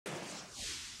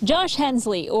Josh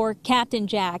Hensley, or Captain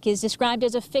Jack, is described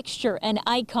as a fixture, an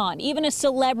icon, even a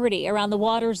celebrity around the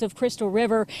waters of Crystal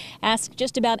River. Ask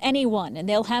just about anyone and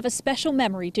they'll have a special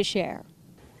memory to share.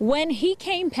 When he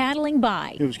came paddling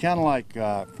by, it was kind of like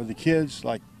for the kids,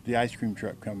 like the ice cream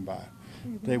truck coming by.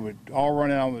 They would all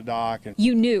run out on the dock, and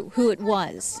you knew who it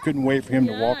was. couldn't wait for him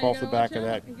to walk off the back of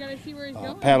that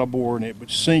paddleboard, and it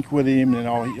would sink with him, and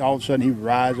all of a sudden he would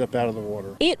rise up out of the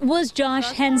water. It was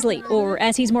Josh Hensley, or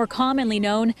as he's more commonly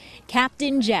known,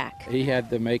 Captain Jack. He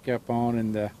had the makeup on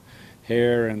and the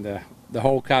hair and the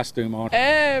whole costume on.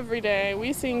 Every day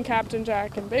we seen Captain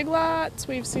Jack in Big Lots.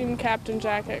 We've seen Captain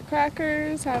Jack at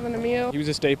Crackers having a meal. He was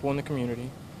a staple in the community.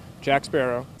 Jack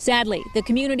Sparrow. Sadly, the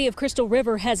community of Crystal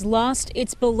River has lost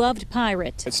its beloved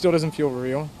pirate. It still doesn't feel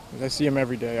real. I see him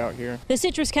every day out here. The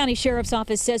Citrus County Sheriff's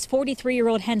Office says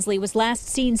 43-year-old Hensley was last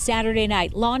seen Saturday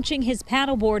night launching his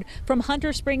paddleboard from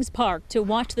Hunter Springs Park to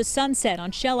watch the sunset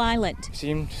on Shell Island. He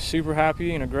seemed super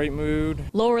happy, in a great mood.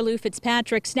 Laura Lou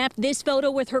Fitzpatrick snapped this photo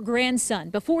with her grandson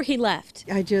before he left.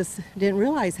 I just didn't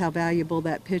realize how valuable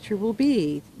that picture will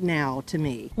be now to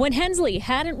me. When Hensley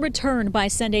hadn't returned by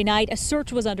Sunday night, a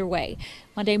search was underway.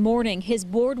 Monday morning, his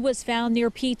board was found near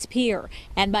Pete's Pier,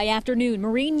 and by afternoon,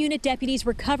 Marine Unit deputies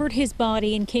recovered his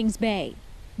body in Kings Bay.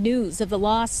 News of the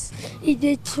loss He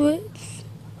did tricks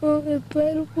on the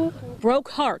paddleboard.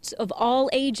 broke hearts of all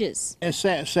ages. It's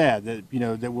sad that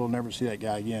that we'll never see that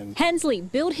guy again. Hensley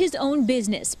built his own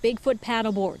business, Bigfoot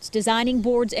Paddleboards, designing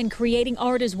boards and creating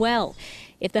art as well.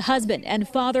 If the husband and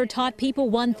father taught people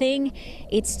one thing,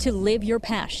 it's to live your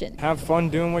passion. Have fun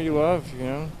doing what you love,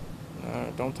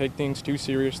 don't take things too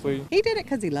seriously. He did it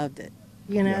because he loved it.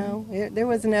 There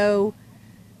was no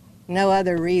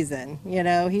other reason.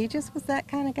 He just was that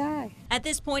kind of guy. At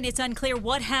this point, it's unclear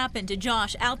what happened to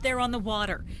Josh out there on the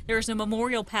water. There's a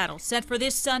memorial paddle set for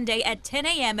this Sunday at 10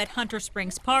 a.m. at Hunter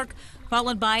Springs Park,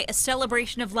 followed by a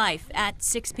celebration of life at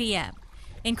 6 p.m.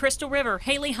 In Crystal River,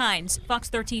 Haley Hines, Fox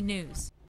 13 News.